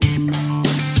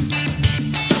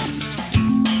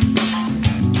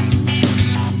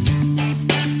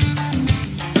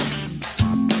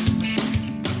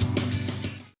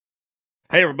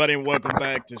Hey, everybody, and welcome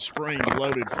back to Spring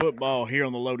Loaded Football here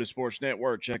on the Loaded Sports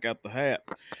Network. Check out the hat,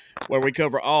 where we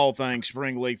cover all things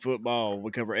Spring League football.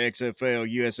 We cover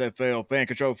XFL, USFL, Fan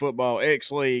Control Football,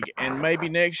 X League, and maybe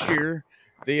next year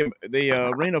the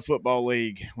Arena Football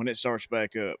League when it starts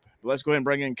back up. But let's go ahead and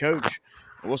bring in Coach,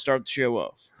 and we'll start the show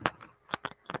off.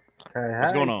 Hey,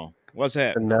 What's going on? What's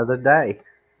happening? Another day.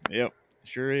 Yep,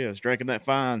 sure is. Drinking that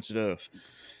fine stuff.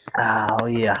 Oh,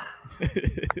 yeah.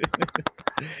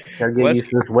 Gotta get used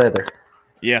to this weather.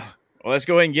 Yeah. Well, let's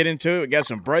go ahead and get into it. We got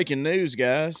some breaking news,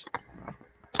 guys.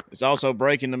 It's also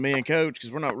breaking to me and Coach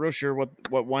because we're not real sure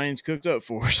what Wayne's cooked up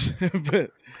for us. But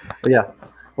yeah,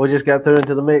 we just got through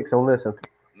into the mix on this one.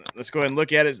 Let's go ahead and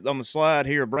look at it on the slide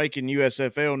here. Breaking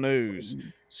USFL news.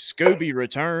 Scooby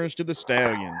returns to the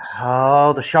Stallions.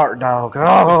 Oh, the shark dog.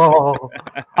 Oh.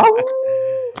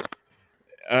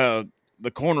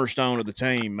 The cornerstone of the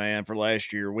team, man, for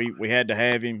last year. We had to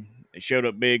have him. He showed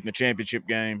up big in the championship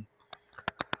game.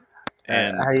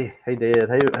 And he did.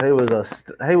 He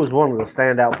was one of the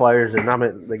standout players, and I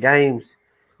mean the games.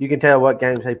 You can tell what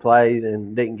games he played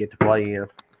and didn't get to play in.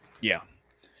 Yeah.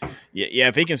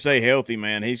 If he can stay healthy,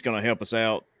 man, he's going to help us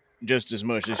out just as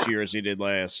much this year as he did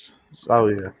last. So. Oh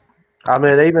yeah. I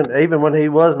mean, even when he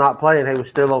was not playing, he was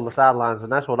still on the sidelines,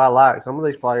 and that's what I like. Some of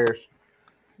these players,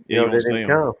 didn't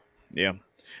come. Yeah.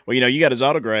 Well, you got his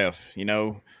autograph,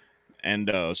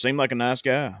 and seemed like a nice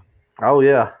guy. Oh,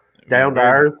 yeah. Down to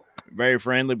earth. Very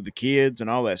friendly with the kids and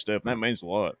all that stuff. And that means a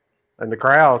lot. And the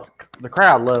crowd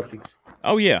loved him.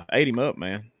 Oh, yeah. Ate him up,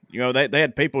 man. They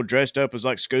had people dressed up as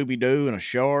like Scooby-Doo and a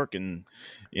shark and,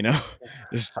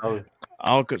 just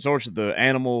all sorts of the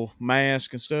animal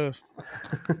mask and stuff.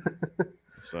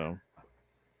 So.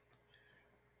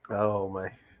 Oh,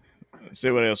 man. Let's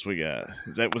see what else we got.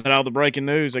 Was that all the breaking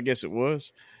news? I guess it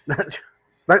was.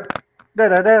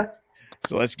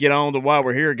 So let's get on to why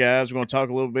we're here, guys. We're going to talk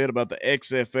a little bit about the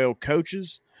XFL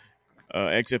Coaches.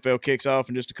 XFL kicks off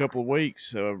in just a couple of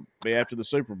weeks. Be after the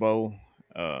Super Bowl.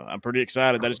 I'm pretty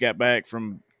excited. I just got back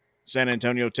from San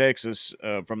Antonio, Texas,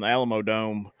 from the Alamo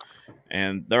Dome,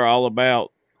 and they're all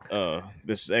about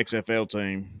this XFL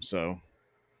team. So.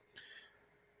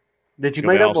 Did you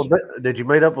meet up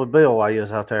with Bill while you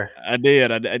was out there? I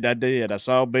did. I did. I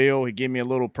saw Bill. He gave me a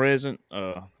little present.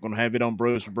 I'm going to have it on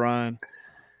Bruce or Brian.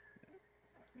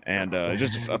 And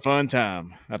just a fun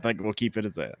time. I think we'll keep it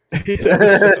at that.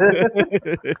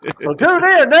 Well, tune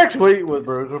in next week with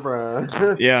Bruce or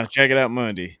Brian. Yeah, check it out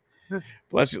Monday.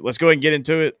 Let's go ahead and get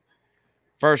into it.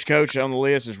 First coach on the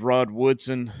list is Rod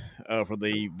Woodson for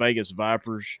the Vegas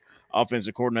Vipers.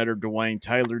 Offensive coordinator Dwayne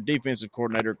Taylor, defensive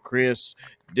coordinator Chris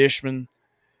Dishman.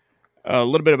 A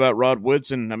little bit about Rod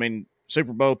Woodson. I mean,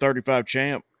 Super Bowl 35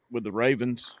 champ with the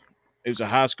Ravens. He was a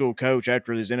high school coach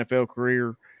after his NFL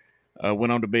career.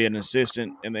 Went on to be an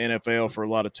assistant in the NFL for a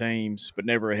lot of teams, but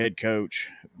never a head coach.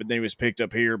 But then he was picked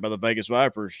up here by the Vegas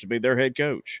Vipers to be their head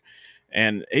coach.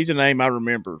 And he's a name I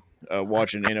remember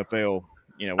watching NFL,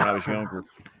 when I was younger.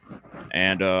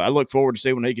 And I look forward to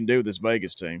seeing what he can do with this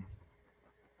Vegas team.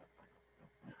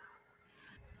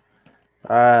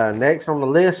 Next on the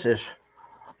list is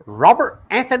Robert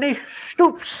Anthony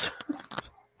Stoops.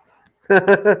 He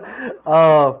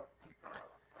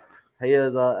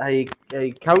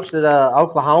coached at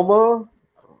Oklahoma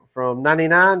from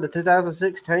 99 to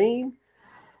 2016.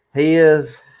 He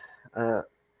is on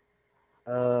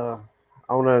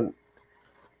an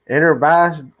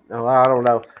I don't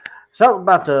know, something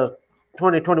about the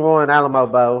 2021 Alamo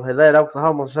Bowl. He led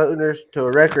Oklahoma Sooners to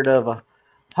a record of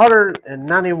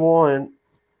 191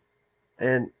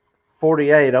 and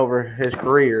 48 over his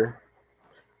career.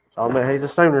 So, I mean, he's a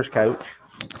Sooners coach.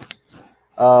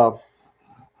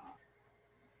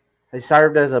 He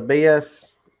served as a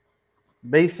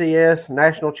BCS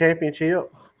national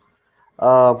championship.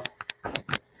 And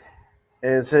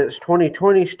since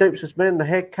 2020, Stoops has been the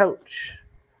head coach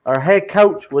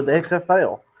with the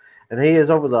XFL. And he is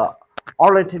over the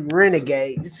Arlington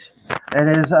Renegades.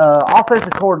 And his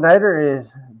offensive coordinator is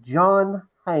John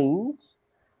Haynes.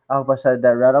 I hope I said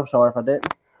that right. I'm sorry if I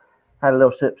didn't. Had a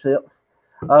little sip.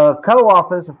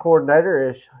 Co-offensive coordinator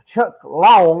is Chuck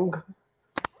Long.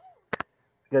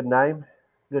 Good name.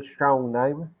 Good, strong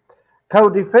name.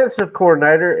 Co-defensive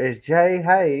coordinator is Jay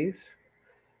Hayes.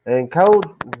 And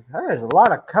there's a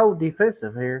lot of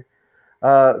co-defensive here.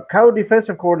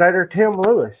 Co-defensive coordinator Tim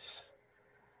Lewis.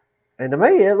 And to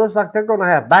me, it looks like they're going to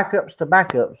have backups to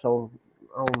backups on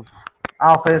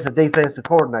offensive, defensive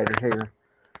coordinators here.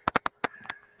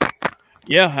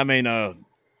 Yeah, I mean,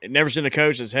 never seen a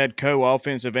coach that's had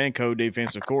co-offensive and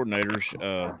co-defensive coordinators.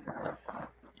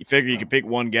 You figure you could pick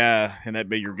one guy and that'd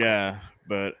be your guy,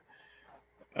 but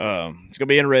It's going to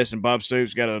be interesting. Bob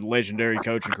Stoops got a legendary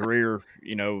coaching career.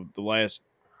 The last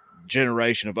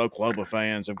generation of Oklahoma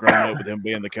fans have grown up with him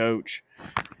being the coach,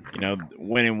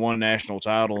 winning one national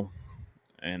title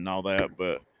and all that.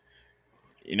 But,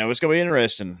 it's going to be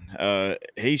interesting.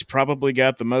 He's probably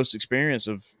got the most experience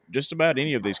of just about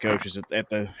any of these coaches at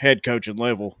the head coaching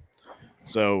level.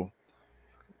 So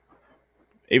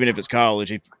even if it's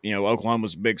college,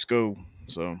 Oklahoma's a big school.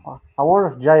 So I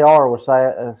wonder if Jr. was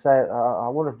I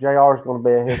wonder if Jr. is going to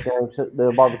be at his game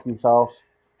the barbecue sauce.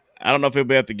 I don't know if he'll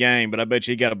be at the game, but I bet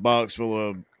you he got a box full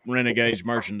of Renegades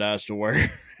merchandise to wear.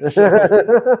 Let's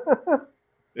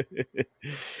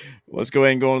go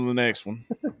ahead and go on to the next one.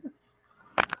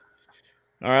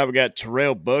 All right, we got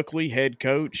Terrell Buckley, head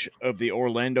coach of the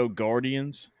Orlando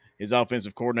Guardians. His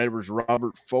offensive coordinator is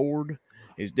Robert Ford.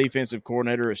 His defensive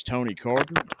coordinator is Tony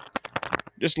Carter.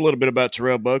 Just a little bit about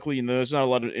Terrell Buckley. There's not a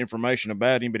lot of information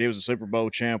about him, but he was a Super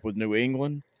Bowl champ with New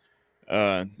England.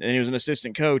 And he was an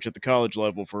assistant coach at the college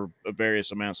level for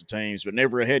various amounts of teams, but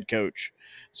never a head coach.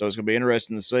 So it's going to be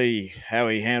interesting to see how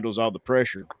he handles all the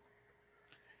pressure.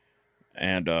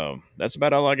 And that's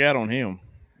about all I got on him.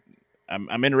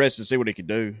 I'm interested to see what he could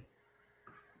do.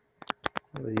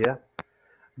 Yeah,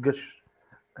 good.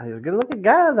 He's a good-looking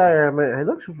guy there. I mean, he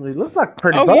looks like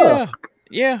pretty buff.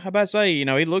 Yeah. How about to say,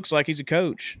 he looks like he's a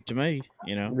coach to me.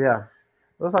 Yeah,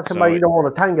 looks like somebody you don't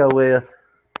want to tango with.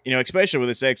 Especially with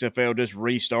this XFL just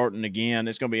restarting again,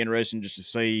 it's going to be interesting just to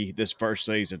see this first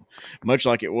season, much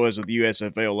like it was with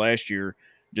USFL last year,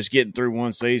 just getting through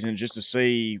one season just to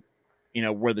see,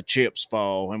 where the chips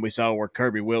fall. And we saw where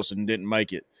Kirby Wilson didn't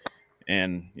make it.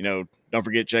 And, don't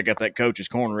forget, check out that Coach's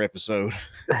Corner episode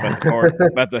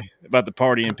about the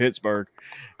party in Pittsburgh.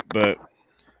 But,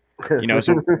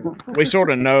 so we sort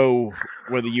of know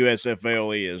where the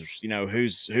USFL is,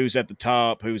 who's at the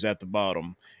top, who's at the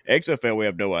bottom. XFL, we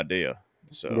have no idea.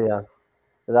 So yeah,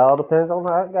 it all depends on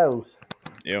how it goes.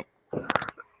 Yep.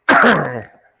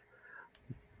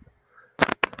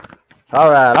 All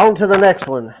right, on to the next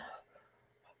one.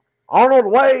 Arnold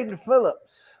Wade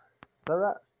Phillips. Is that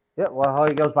right? Yep. Well,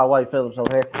 he goes by Wade Phillips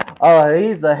over here.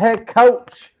 He's the head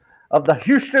coach of the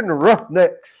Houston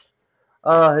Roughnecks.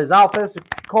 His offensive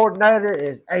coordinator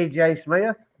is A.J.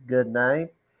 Smith. Good name.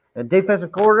 And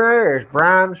defensive coordinator is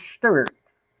Brian Stewart.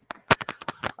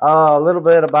 A little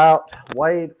bit about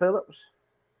Wade Phillips.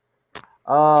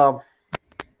 He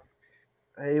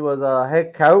was a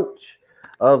head coach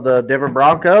of the Denver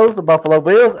Broncos, the Buffalo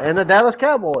Bills, and the Dallas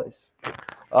Cowboys.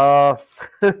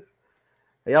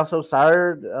 He also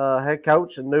served head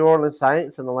coach in New Orleans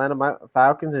Saints and Atlanta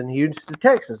Falcons in Houston,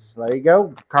 Texas. There you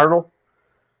go, Colonel.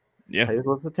 Yeah. He was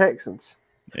with the Texans.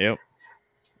 Yep.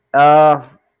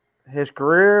 His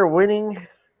career winning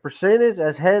percentage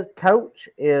as head coach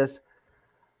is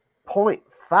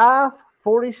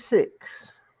 .546.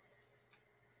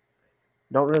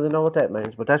 Don't really know what that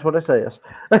means, but that's what it says.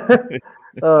 He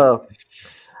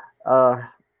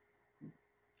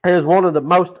is one of the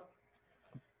most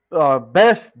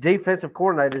best defensive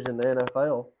coordinators in the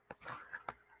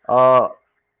NFL.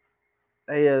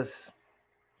 He is,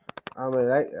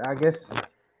 I guess,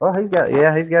 well, he's got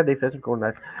a defensive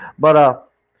coordinator. But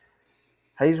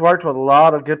he's worked with a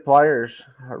lot of good players.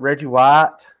 Reggie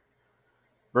White,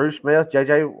 Bruce Smith,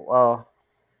 J.J.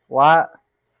 White,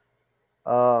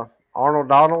 Arnold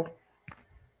Donald.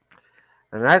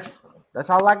 And that's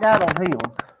all I got on him.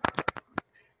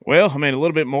 Well, a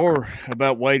little bit more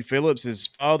about Wade Phillips. His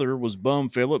father was Bum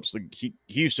Phillips, the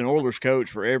Houston Oilers coach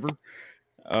forever.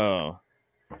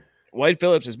 Wade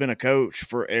Phillips has been a coach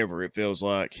forever, it feels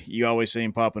like. You always see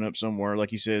him popping up somewhere,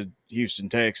 like you said, Houston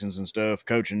Texans and stuff,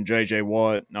 coaching J.J.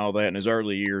 Watt and all that in his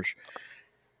early years.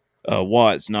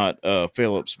 Watt's not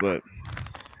Phillips, but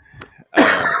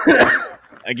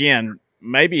again,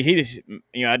 maybe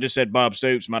I just said Bob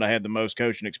Stoops might have had the most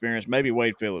coaching experience. Maybe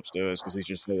Wade Phillips does because he's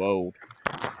just so old.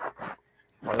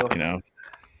 Well,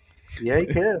 yeah, he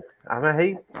could. I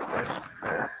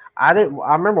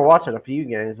remember watching a few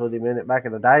games with him in it back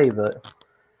in the day, but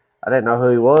I didn't know who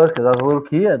he was because I was a little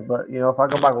kid. But, if I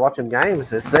go back and watch him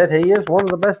games, it said he is one of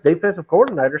the best defensive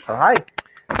coordinators. So, hey,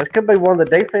 this could be one of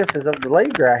the defenses of the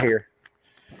league right here.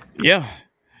 Yeah.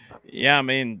 Yeah,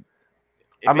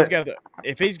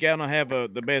 if he's going to have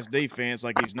the best defense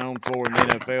like he's known for in the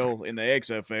NFL, in the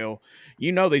XFL,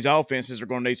 these offenses are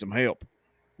going to need some help.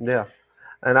 Yeah.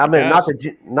 And not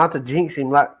to jinx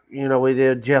him like, we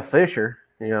did Jeff Fisher.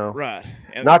 Right.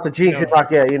 And, not to jinx it like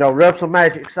that, rub some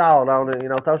magic salt on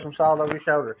it, throw some salt over your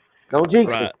shoulder. Don't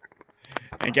jinx it.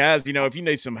 And guys, if you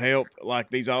need some help like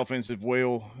these offensive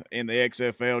will in the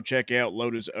XFL, check out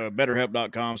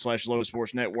BetterHelp.com/Lotus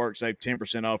Sports Network. Save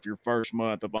 10% off your first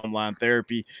month of online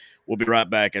therapy. We'll be right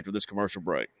back after this commercial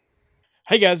break.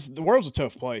 Hey guys, the world's a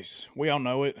tough place. We all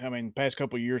know it. I mean, the past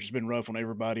couple of years has been rough on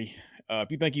everybody.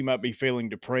 If you think you might be feeling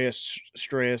depressed,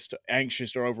 stressed,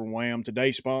 anxious, or overwhelmed,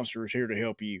 today's sponsor is here to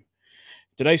help you.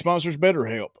 Today's sponsor is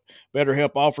BetterHelp.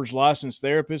 BetterHelp offers licensed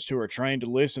therapists who are trained to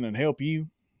listen and help you.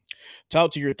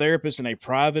 Talk to your therapist in a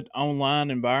private,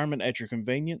 online environment at your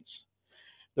convenience.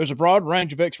 There's a broad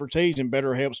range of expertise in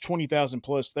BetterHelp's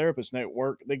 20,000-plus therapist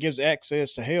network that gives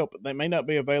access to help that may not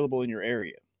be available in your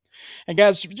area. And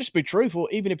guys, just be truthful.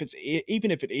 Even if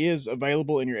it is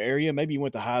available in your area, maybe you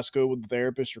went to high school with a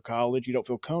therapist or college, you don't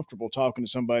feel comfortable talking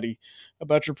to somebody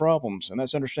about your problems, and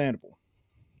that's understandable.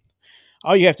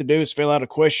 All you have to do is fill out a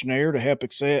questionnaire to help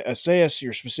assess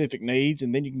your specific needs,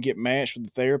 and then you can get matched with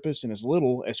a therapist in as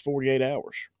little as 48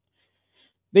 hours.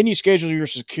 Then you schedule your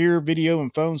secure video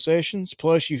and phone sessions,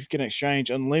 plus you can exchange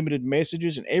unlimited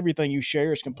messages, and everything you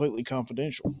share is completely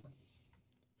confidential.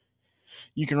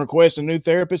 You can request a new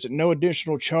therapist at no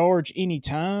additional charge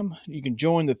anytime. You can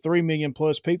join the 3 million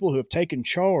plus people who have taken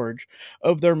charge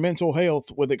of their mental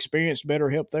health with experienced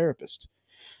BetterHelp therapists.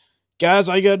 Guys,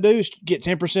 all you got to do is get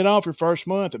 10% off your first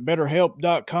month at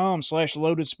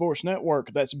betterhelp.com/Loaded Sports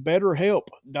Network. That's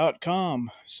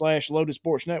betterhelp.com/Loaded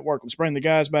Sports Network. Let's bring the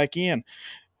guys back in.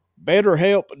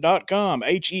 BetterHelp.com,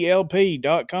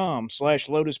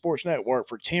 HELP.com/Loaded Sports Network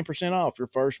for 10% off your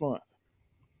first month.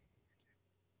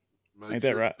 Ain't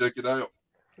that right? Check it out.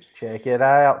 Check it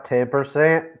out.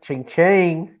 10%. Ching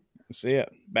ching. That's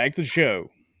it. Back to the show.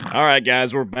 All right,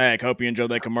 guys, we're back. Hope you enjoyed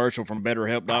that commercial from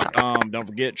BetterHelp.com. Don't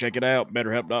forget, check it out.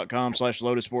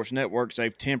 BetterHelp.com/Loaded Sports Network.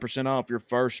 Save 10% off your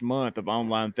first month of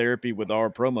online therapy with our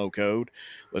promo code.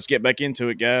 Let's get back into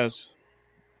it, guys.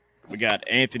 We got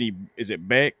Anthony, is it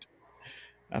Becht?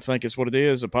 I think it's what it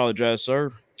is. Apologize, sir.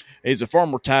 He's a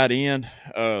former tight end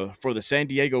for the San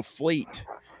Diego Fleet,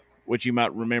 which you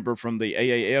might remember from the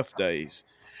AAF days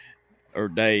or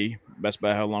day. That's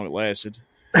about how long it lasted.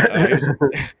 He was an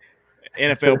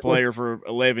NFL player for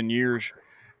 11 years.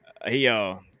 He's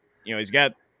got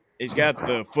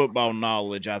the football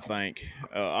knowledge, I think.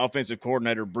 Offensive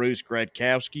coordinator Bruce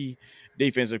Gradkowski,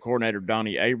 defensive coordinator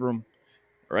Donnie Abraham.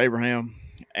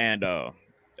 And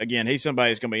again, he's somebody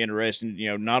that's going to be interesting.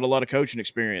 Not a lot of coaching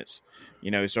experience.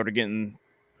 He started getting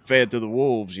fed to the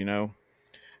wolves.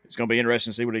 It's going to be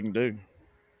interesting to see what he can do.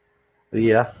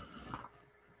 Yeah.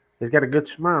 He's got a good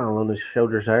smile on his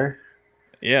shoulders there.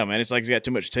 Yeah, man. It's like he's got too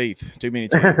many teeth.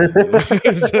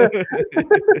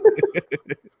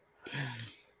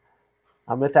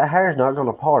 I bet that hair's not going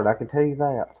to part. I can tell you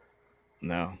that.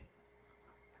 No.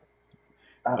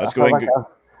 I felt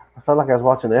like I was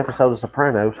watching an episode of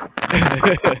Sopranos. We're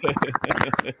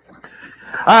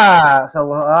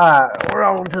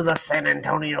on to the San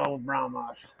Antonio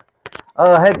Brahmas.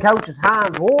 Head coach is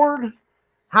Hines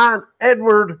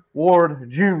Edward Ward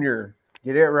Jr.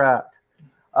 Get it right.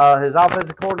 His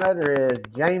offensive coordinator is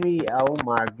Jamie, oh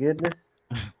my goodness,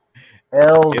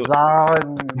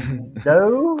 Elizondo?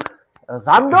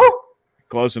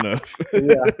 Close enough.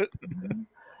 Yeah.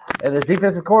 And his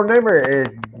defensive coordinator is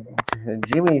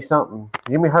Jimmy something.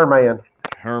 Jimmy Herman.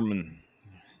 Herman.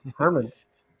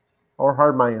 Or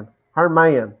Herman.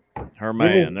 Herman.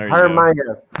 There you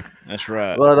go. That's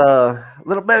right. But a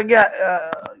little bit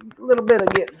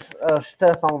of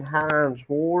stuff on Hines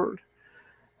Ward.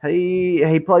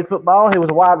 He played football. He was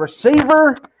a wide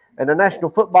receiver in the National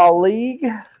Football League.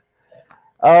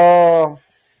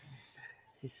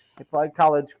 He played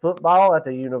college football at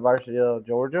the University of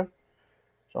Georgia.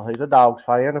 So he's a Dogs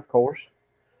fan, of course.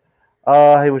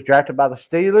 He was drafted by the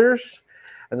Steelers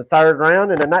in the third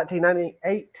round in the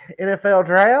 1998 NFL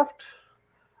Draft.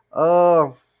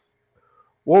 Ward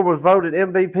was voted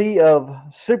MVP of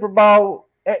Super Bowl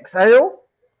XL.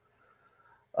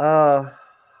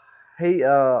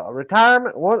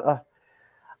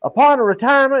 Upon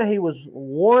retirement, he was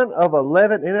one of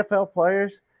 11 NFL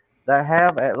players that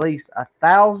have at least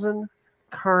 1,000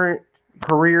 current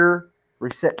career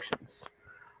receptions.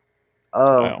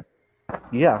 Wow.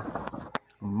 Yeah,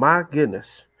 my goodness.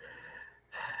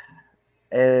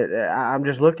 And I'm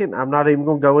just looking. I'm not even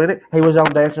going to go in it. He was on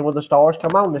Dancing with the Stars.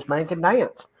 Come on, this man can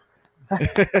dance.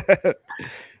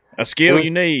 A skill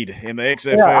you need in the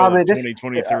XFL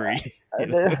 2023.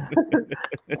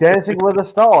 Dancing with the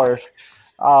Stars.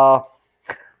 I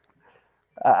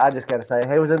just got to say,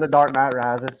 he was in The Dark Knight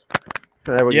Rises.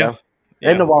 There we go.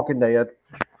 And The Walking Dead.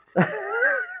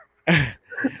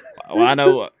 Well, I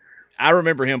know. I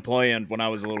remember him playing when I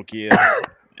was a little kid,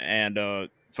 and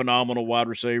phenomenal wide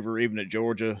receiver, even at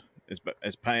Georgia.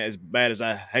 As bad as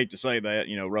I hate to say that,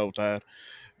 Roll Tide.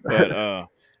 But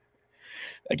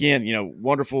again,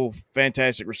 wonderful,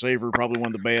 fantastic receiver, probably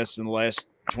one of the best in the last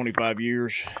 25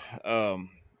 years.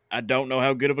 I don't know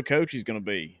how good of a coach he's going to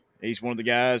be. He's one of the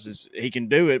guys he can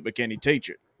do it, but can he teach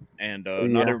it? And not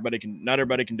Yeah. everybody can. Not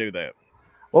everybody can do that.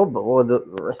 Well, but with the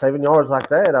receiving yards like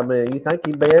that, I mean, you think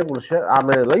he'd be able to show? I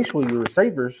mean, at least with your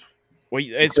receivers. Well,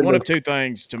 it's one of two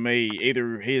things to me.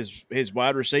 Either his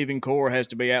wide receiving core has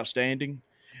to be outstanding,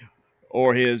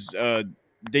 or his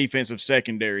defensive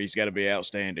secondary's got to be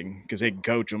outstanding because he can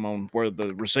coach them on where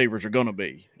the receivers are going to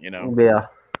be. Yeah.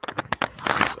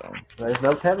 So There's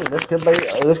no telling. This could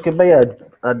be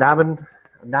a diamond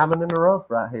in the rough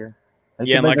right here. It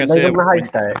yeah, could and be like the I needle said, in the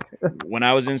haystack. when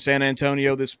I was in San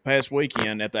Antonio this past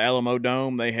weekend at the Alamo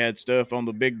Dome, they had stuff on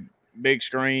the big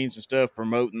screens and stuff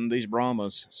promoting these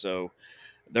Brahmas. So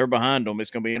they're behind them.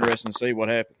 It's going to be interesting to see what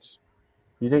happens.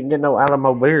 You didn't get no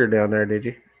Alamo beer down there, did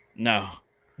you? No.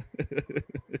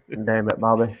 Damn it,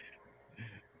 Bobby.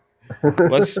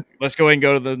 Let's go ahead and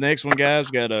go to the next one, guys.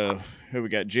 We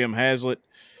got Jim Haslett.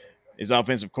 His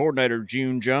offensive coordinator,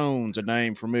 June Jones, a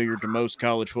name familiar to most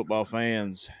college football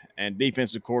fans, and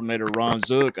defensive coordinator Ron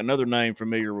Zook, another name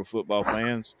familiar with football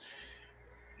fans.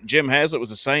 Jim Haslett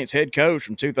was the Saints head coach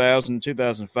from 2000 to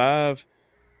 2005.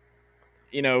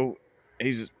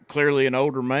 He's clearly an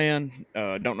older man.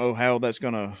 Don't know how that's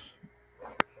going to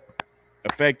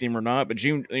affect him or not. But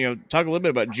talk a little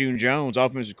bit about June Jones,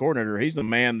 offensive coordinator. He's the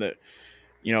man that,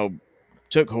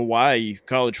 took Hawaii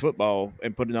college football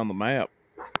and put it on the map.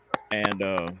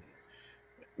 And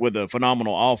with a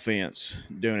phenomenal offense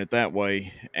doing it that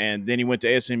way. And then he went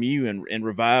to SMU and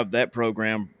revived that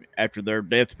program after their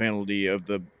death penalty of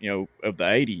the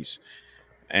 80s.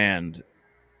 And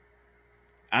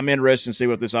I'm interested to see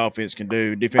what this offense can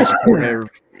do. Defensive coordinator,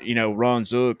 Ron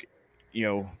Zook,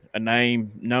 a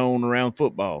name known around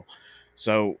football.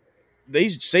 So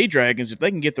these Sea Dragons, if they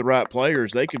can get the right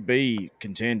players, they could be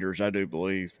contenders, I do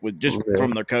believe,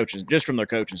 from their coaching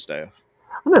staff.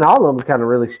 I mean, all of them kind of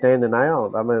really standing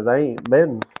out. I mean, they ain't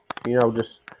been,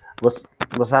 just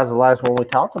besides the last one we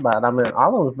talked about. I mean,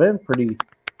 all of them's been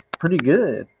pretty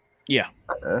good. Yeah.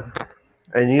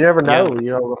 And you never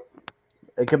know.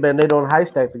 It could be a needle in a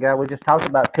haystack. The guy we just talked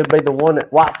about could be the one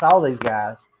that wipes all these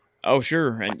guys. Oh,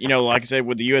 sure. And, like I said,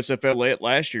 with the USFL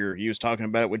last year, he was talking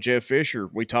about it with Jeff Fisher.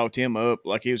 We talked him up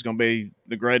like he was going to be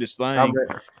the greatest thing. I mean,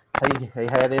 he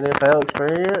had NFL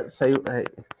experience.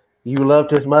 You loved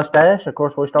his mustache. Of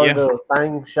course, we started the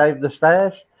thing, shave the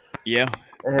stash. Yeah.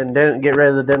 And didn't get rid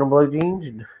of the denim blue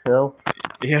jeans.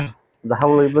 Yeah. The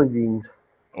holy blue jeans.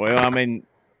 Well, I mean,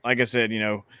 like I said,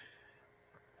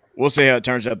 we'll see how it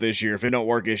turns out this year. If it don't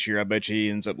work this year, I bet you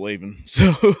he ends up leaving.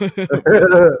 So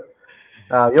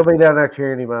you'll be down there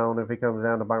cheering him on if he comes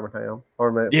down to Birmingham.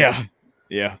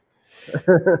 Yeah.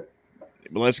 But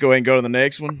let's go ahead and go to the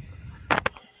next one.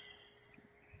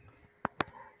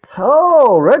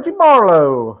 Oh, Reggie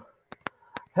Barlow,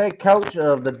 head coach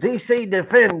of the DC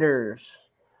Defenders.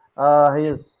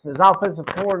 His offensive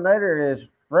coordinator is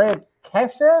Fred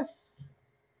Cassius.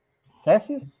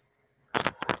 Defensive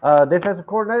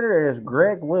coordinator is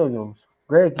Greg Williams.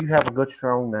 Greg, you have a good,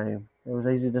 strong name. It was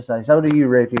easy to say. So do you,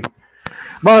 Reggie.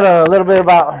 But a little bit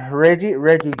about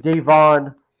Reggie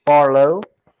Devon Barlow.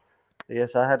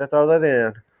 Yes, I had to throw that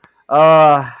in.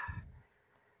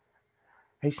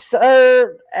 He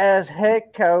served as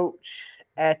head coach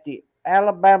at the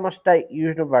Alabama State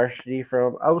University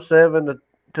from 2007 to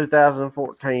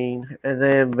 2014, and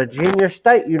then Virginia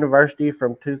State University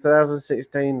from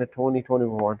 2016 to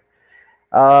 2021.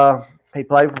 He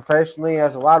played professionally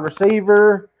as a wide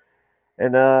receiver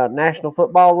in the National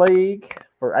Football League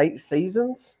for 8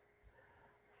 seasons.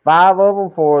 5 of them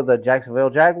for the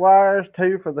Jacksonville Jaguars,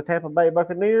 2 for the Tampa Bay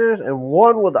Buccaneers, and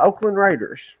 1 with the Oakland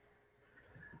Raiders.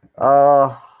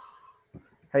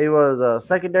 He was a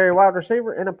secondary wide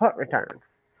receiver and a punt return.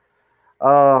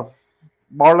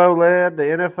 Barlow led the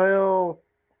NFL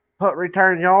punt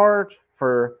return yards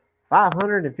for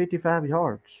 555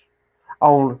 yards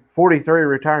on 43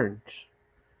 returns.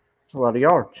 That's a lot of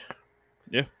yards.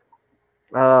 Yeah.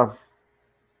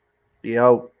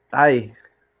 Hey,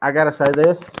 I gotta say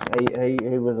this.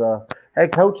 He was a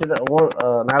head coach at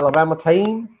an Alabama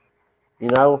team.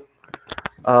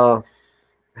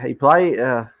 He played.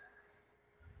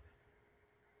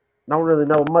 Don't really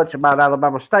know much about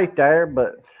Alabama State there,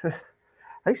 but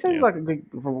he seems like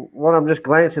from what I'm just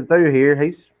glancing through here,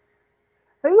 he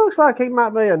looks like he might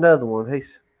be another one.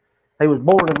 He was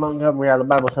born in Montgomery,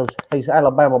 Alabama, so he's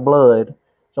Alabama blood.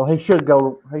 So he should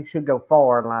go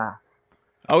far in life.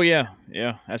 Oh yeah,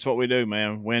 yeah. That's what we do,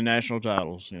 man. Win national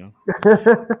titles, We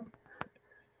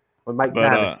make But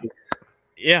dynasties.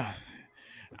 yeah,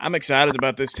 I'm excited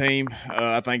about this team.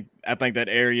 I think that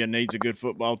area needs a good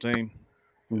football team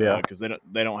Yeah. because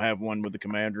they don't have one with the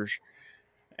Commanders,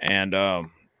 and I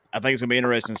think it's gonna be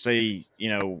interesting to see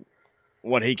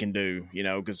what he can do.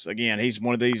 Because again, he's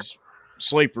one of these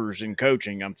sleepers in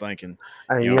coaching. I'm thinking,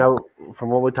 And you know, from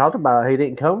what we talked about, he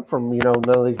didn't come from none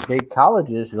of these big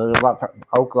colleges, like from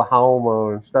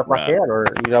Oklahoma and stuff like right? that, or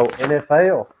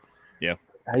NFL. Yeah,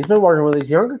 He's been working with these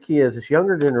younger kids, this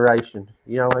younger generation.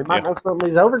 He yeah, might know some of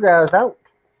these older guys don't.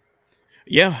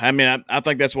 yeah. I mean, I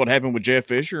think that's what happened with Jeff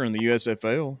Fisher in the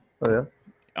USFL. Yeah.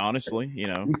 Honestly,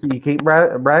 You keep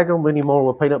bragging, we need more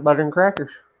with peanut butter and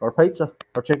crackers, or pizza,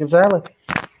 or chicken salad.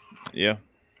 yeah.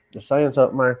 Just saying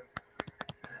something there.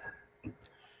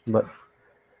 But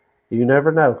you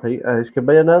never know. This could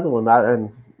be another one.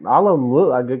 And all of them look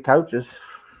like good coaches.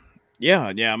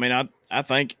 Yeah, yeah. I mean, I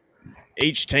think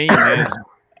each team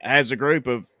has a group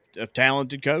of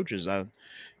talented coaches.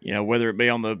 Whether it be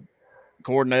on the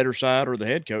coordinator side or the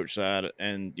head coach side,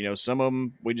 and some of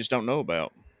them we just don't know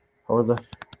about. Or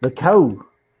the co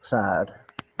side.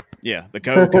 Yeah, the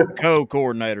co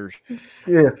coordinators.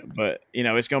 Yeah. But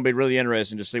it's going to be really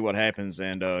interesting to see what happens.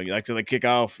 And like I said, they kick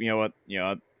off.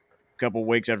 A couple of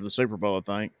weeks after the Super Bowl, I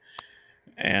think,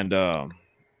 and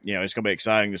it's going to be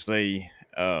exciting to see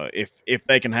if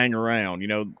they can hang around.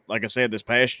 Like I said, this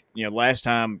past last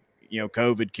time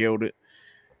COVID killed it,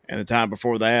 and the time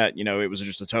before that, it was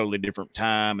just a totally different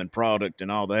time and product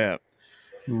and all that.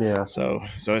 Yeah. So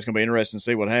it's going to be interesting to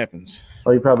see what happens.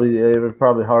 Well, it was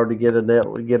probably hard to get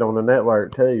on the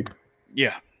network too.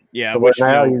 Yeah, yeah. So where Which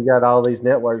now you've got all these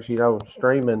networks,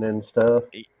 streaming and stuff.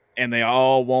 and they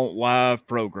all want live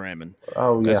programming.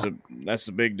 Oh yeah. That's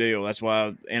a big deal. That's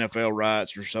why NFL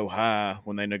rights are so high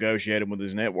when they negotiate them with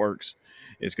these networks.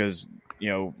 Is because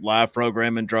live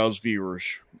programming draws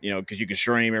viewers. Because you can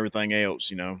stream everything else.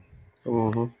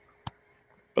 Mm-hmm.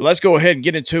 But let's go ahead and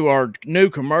get into our new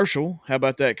commercial. How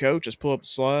about that, Coach? Let's pull up the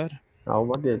slide. Oh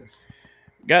my goodness.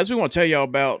 Guys, we want to tell y'all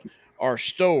about our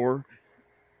store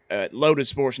at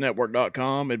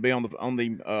loadedsportsnetwork.com. It'd be on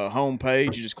the home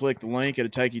page. You just click the link. It'll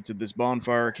take you to this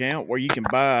bonfire account where you can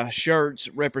buy shirts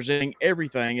representing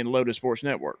everything in Loaded Sports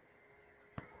Network.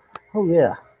 Oh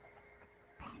yeah.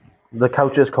 The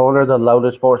Coaches Corner, the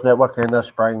Loaded Sports Network, and the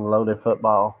Spring Loaded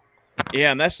Football.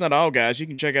 Yeah, and that's not all, guys. You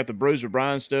can check out the Bruiser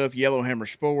Bryan stuff, Yellowhammer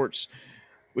Sports.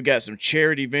 We got some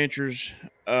charity ventures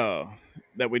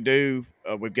that we do.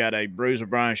 We've got a Bruiser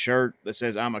Bryan shirt that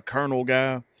says "I'm a Colonel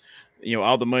guy."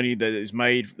 All the money that is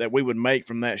made that we would make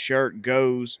from that shirt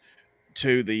goes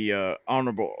to the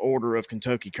Honorable Order of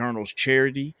Kentucky Colonels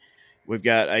charity. We've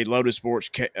got a Lotus Sports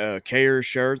Care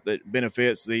shirt that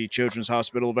benefits the Children's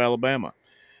Hospital of Alabama.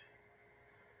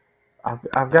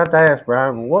 I've got to ask,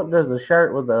 Brian, what does the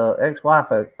shirt with the ex-wife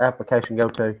application go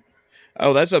to?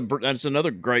 Oh, that's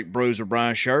another great Bruiser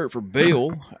Bryan shirt for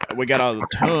Bill. We got a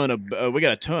ton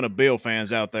of Bill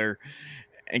fans out there,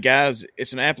 and guys,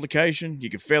 it's an application.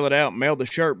 You can fill it out, mail the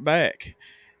shirt back,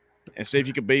 and see if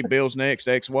you can be Bill's next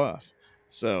ex-wife.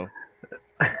 So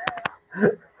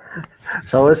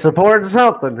it's supporting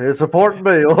something. It's supporting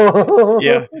Bill.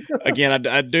 yeah, again,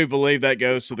 I do believe that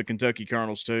goes to the Kentucky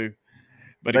Colonels too.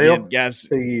 But Bill, again, guys,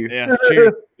 to you. yeah,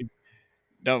 cheers.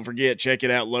 Don't forget, check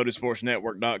it out,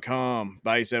 loadedsportsnetwork.com.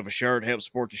 Buy yourself a shirt, help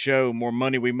support the show. The more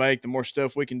money we make, the more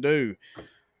stuff we can do.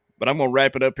 But I'm going to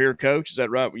wrap it up here, Coach. Is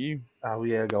that right with you? Oh,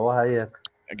 yeah, go ahead.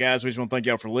 Guys, we just want to thank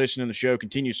y'all for listening. The show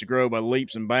continues to grow by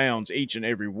leaps and bounds each and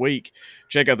every week.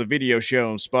 Check out the video show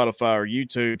on Spotify or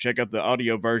YouTube. Check out the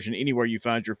audio version anywhere you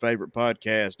find your favorite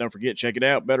podcast. Don't forget, check it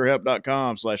out,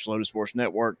 betterhelp.com/Lotus Sports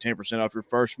Network. 10% off your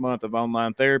first month of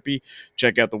online therapy.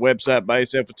 Check out the website. Buy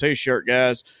yourself a t-shirt,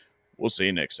 guys. We'll see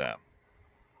you next time.